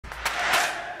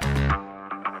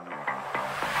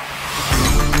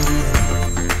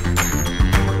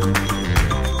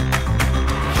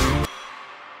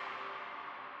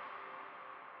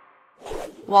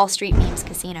Wall Street Memes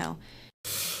Casino.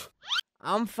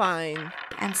 I'm fine.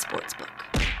 And Sportsbook.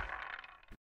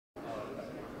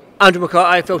 Andrew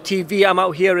McCart, IFLTV. I'm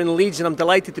out here in Leeds and I'm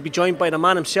delighted to be joined by the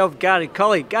man himself, Gary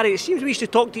Cully. Gary, it seems we used to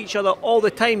talk to each other all the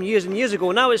time years and years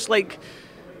ago. Now it's like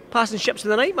passing ships in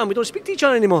the night, man. We don't speak to each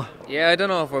other anymore. Yeah, I don't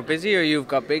know if we're busy or you've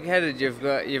got big-headed,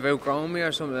 you've outgrown me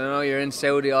or something. I know you're in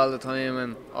Saudi all the time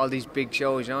and all these big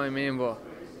shows, you know what I mean? But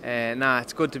nah,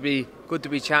 it's good to be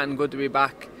chatting, good to be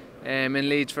back in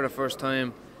Leeds for the first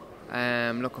time.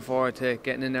 Looking forward to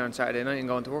getting in there on Saturday night and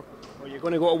going to work. Well, you're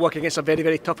going to go to work against a very,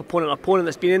 very tough opponent. An opponent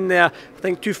that's been in there, I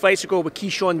think, 2 fights ago with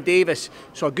Keyshawn Davis.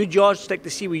 So a good yardstick to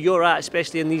see where you're at,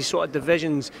 especially in these sort of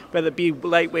divisions, whether it be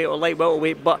lightweight or light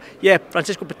welterweight. But yeah,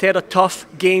 Francisco Patera, tough,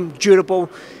 game, durable,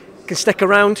 can stick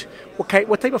around. What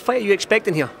type of fight are you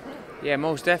expecting here? Yeah,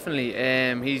 most definitely.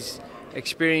 He's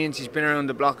experienced, he's been around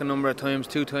the block a number of times,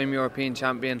 2-time European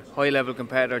champion, high-level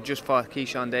competitor, just fought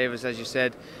Keyshawn Davis, as you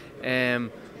said.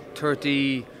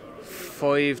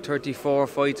 34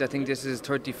 fights. I think this is his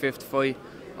 35th fight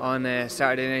on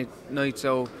Saturday night,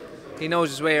 so he knows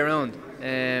his way around.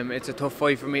 It's a tough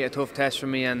fight for me, a tough test for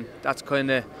me, and that's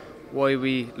kind of why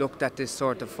we looked at this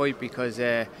sort of fight, because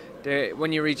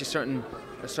when you reach a certain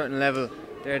level,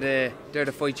 they're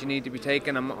the fights you need to be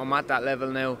taking. I'm at that level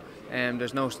now.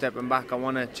 There's no stepping back. I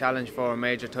want to challenge for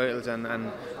major titles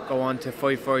and go on to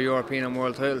fight for a European and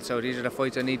world title. So these are the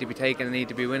fights I need to be taking and need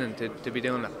to be winning to be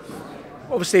doing that.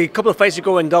 Obviously, a couple of fights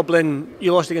ago in Dublin,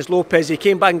 you lost against Lopez. You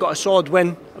came back and got a solid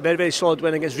win, a very, very solid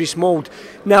win against Reece Mould.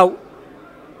 Now,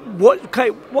 where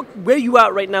are you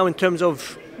at right now in terms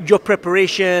of your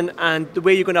preparation and the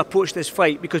way you're going to approach this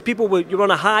fight? Because you're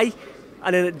on a high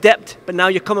and then it dipped, but now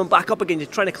you're coming back up again. You're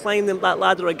trying to climb that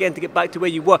ladder again to get back to where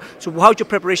you were. So how's your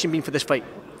preparation been for this fight?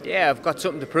 Yeah, I've got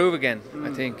something to prove again,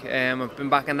 I think. I've been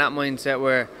back in that mindset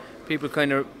where people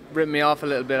kind of ripped me off a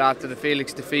little bit after the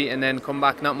Felix defeat and then come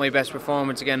back, not my best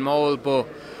performance against Mould, but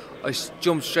I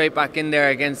jumped straight back in there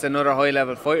against another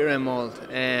high-level fighter in Mould.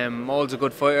 Mould's a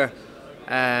good fighter.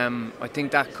 I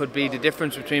think that could be the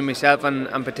difference between myself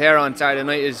and Patera on Saturday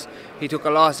night. Is he took a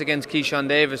loss against Keyshawn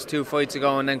Davis 2 fights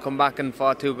ago and then come back and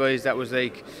fought 2 guys that was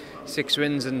like 6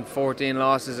 wins and 14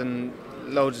 losses and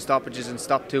loads of stoppages and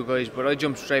stopped 2 guys. But I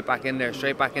jumped straight back in there,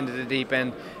 straight back into the deep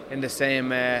end in the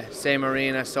same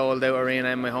arena, sold out arena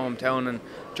in my hometown, and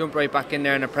jumped right back in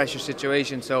there in a pressure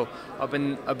situation. So I've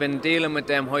been dealing with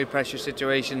them high pressure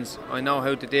situations. I know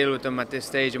how to deal with them at this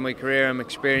stage in my career. I'm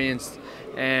experienced.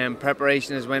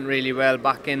 Preparation has went really well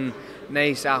back in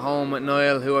Nice at home with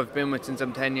Niall, who I've been with since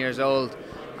I'm 10 years old,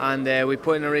 and we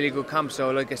put in a really good camp.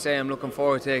 So like I say, I'm looking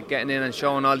forward to getting in and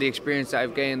showing all the experience that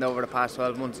I've gained over the past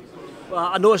 12 months. Well,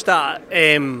 I noticed that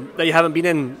you haven't been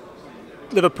in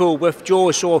Liverpool with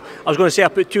Joe, so I was going to say I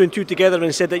put 2 and 2 together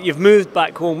and said that you've moved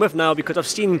back home with now, because I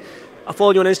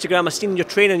followed you on Instagram, I've seen your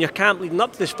training, your camp leading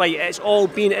up to this fight. It's all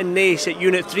been in Nice at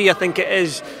Unit 3, I think it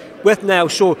is, with now.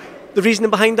 So the reasoning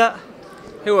behind that?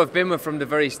 Who I've been with from the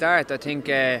very start. I think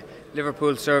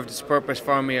Liverpool served its purpose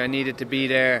for me. I needed to be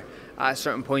there at a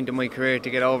certain point in my career to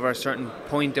get over a certain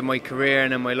point in my career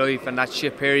and in my life, and that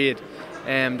shit period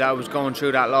that I was going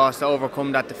through, that loss, to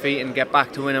overcome that defeat and get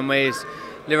back to winning ways.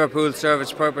 Liverpool served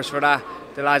its purpose for that.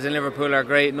 The lads in Liverpool are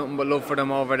great, nothing but love for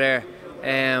them over there.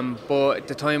 But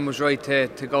the time was right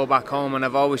to go back home, and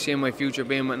I've always seen my future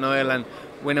being with Niall and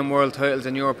winning world titles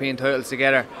and European titles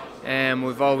together.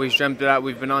 We've always dreamt of that.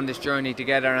 We've been on this journey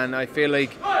together, and I feel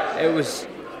like it was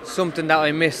something that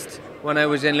I missed when I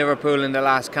was in Liverpool in the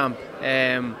last camp.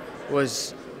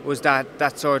 Was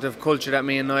that sort of culture that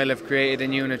me and Niall have created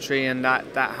in Unit 3, and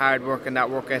that hard work and that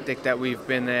work ethic that we've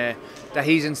been that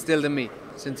he's instilled in me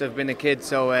since I've been a kid.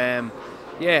 So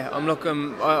yeah, I'm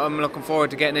looking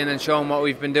forward to getting in and showing what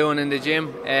we've been doing in the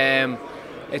gym.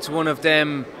 It's one of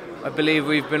them. I believe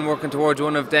we've been working towards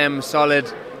one of them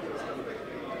solid,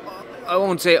 I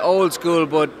won't say old school,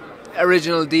 but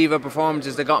original diva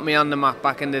performances that got me on the map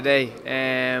back in the day.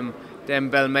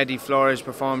 Them Belmedi Flores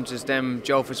performances, them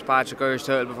Joe Fitzpatrick Irish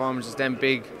title performances, them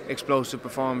big explosive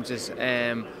performances.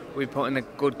 We put in a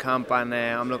good camp, and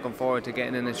I'm looking forward to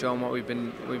getting in and showing what we've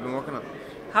been working on.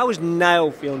 How is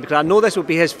Niall feeling? Because I know this will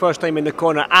be his first time in the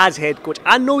corner as head coach.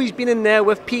 I know he's been in there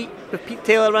with Pete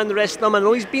Taylor and the rest of them. I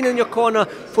know he's been in your corner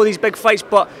for these big fights,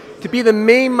 but to be the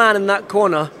main man in that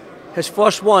corner, his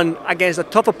first one against a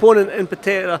tough opponent in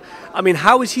Patera, I mean,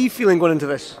 how is he feeling going into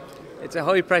this? It's a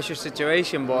high pressure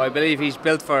situation, but I believe he's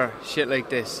built for shit like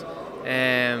this.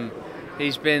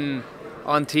 He's been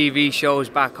on TV shows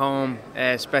back home,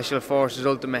 Special Forces,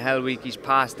 Ultimate Hell Week, he's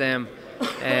passed them.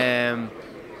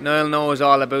 Niall knows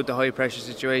all about the high pressure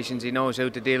situations. He knows how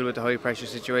to deal with the high pressure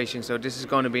situations, so this is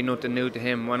going to be nothing new to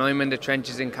him. When I'm in the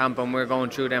trenches in camp and we're going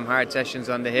through them hard sessions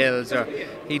on the hills, or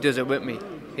he does it with me.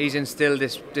 He's instilled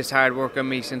this hard work on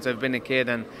me since I've been a kid,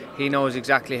 and he knows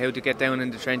exactly how to get down in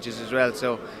the trenches as well.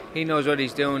 So he knows what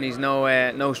he's doing. He's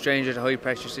no stranger to high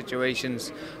pressure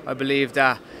situations. I believe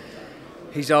that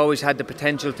he's always had the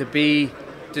potential to be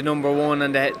the number one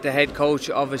and the head coach.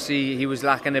 Obviously he was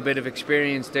lacking a bit of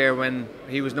experience there when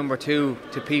he was number two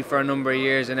to Pete for a number of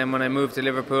years, and then when I moved to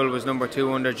Liverpool was number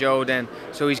two under Joe then.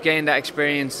 So he's gained that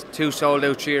experience, 2 sold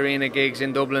out 3 arena gigs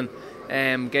in Dublin,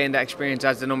 gained that experience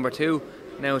as the number 2.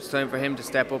 Now it's time for him to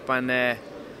step up and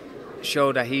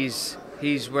show that he's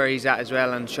where he's at as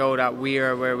well, and show that we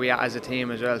are where we are as a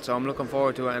team as well. So I'm looking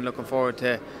forward to it, and looking forward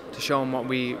to showing what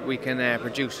we can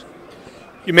produce.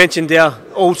 You mentioned there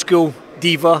old school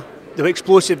diva, the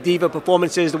explosive diva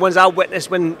performances, the ones I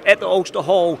witnessed when at the Ulster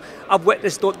Hall. I've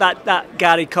witnessed that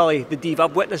Gary Cully, the diva.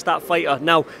 I've witnessed that fighter.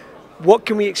 Now, what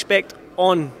can we expect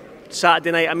on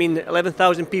Saturday night? I mean,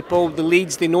 11,000 people, the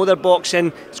Leeds, they know their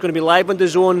boxing. It's going to be live on the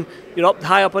Zone. You're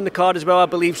high up on the card as well, I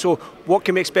believe. So what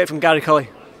can we expect from Gary Cully?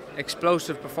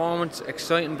 Explosive performance,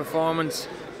 exciting performance.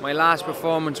 My last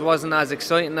performance wasn't as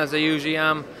exciting as I usually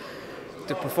am.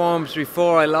 The performance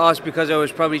before I lost because I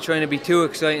was probably trying to be too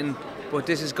exciting, but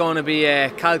this is going to be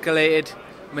calculated,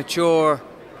 mature,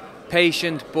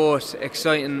 patient, but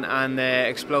exciting and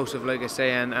explosive, like I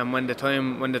say. And when the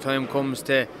time comes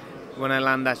to when I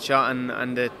land that shot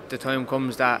and the time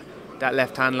comes that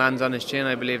left hand lands on his chin,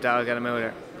 I believe that I'll get him out of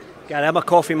there. Gary, I'm a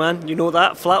coffee man, you know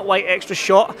that. Flat white extra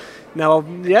shot. Now,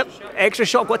 yep, extra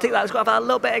shot. I've got to take that. It's got to have a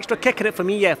little bit extra kick in it for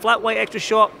me. Yeah, flat white extra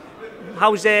shot.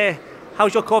 How's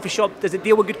your coffee shop? Does it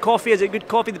deal with good coffee? Is it good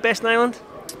coffee, the best in Ireland?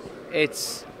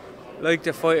 It's like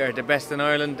the fighter, the best in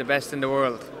Ireland, the best in the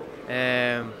world.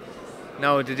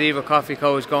 Now the Diva Coffee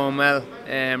Co is going well,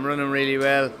 running really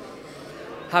well.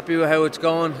 Happy with how it's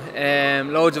going.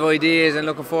 Loads of ideas, and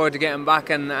looking forward to getting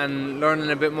back and learning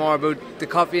a bit more about the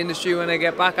coffee industry when I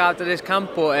get back after this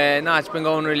camp. But no, it's been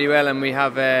going really well, and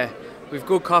we've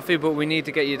good coffee, but we need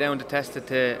to get you down to test it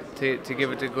to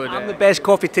give it a good. I'm the best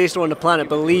coffee taster on the planet,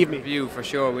 believe me. Review for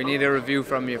sure. We need a review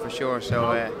from you for sure. So.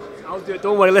 I'll do it.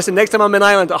 Don't worry. Listen, next time I'm in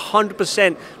Ireland,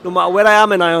 100%, no matter where I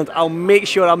am in Ireland, I'll make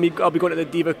sure I'll be going to the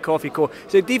Diva Coffee Co.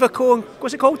 So Diva Co,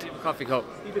 what's it called? Diva Coffee Co.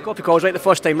 Diva Coffee Co. Was right the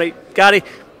first time, right? Gary,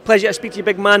 pleasure to speak to you,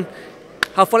 big man.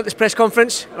 Have fun at this press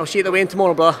conference. I'll see you at the weigh-in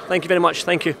tomorrow, brother. Thank you very much.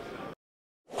 Thank you.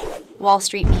 Wall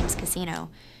Street Memes Casino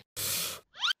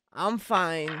I'm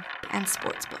fine. and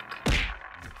Sportsbook.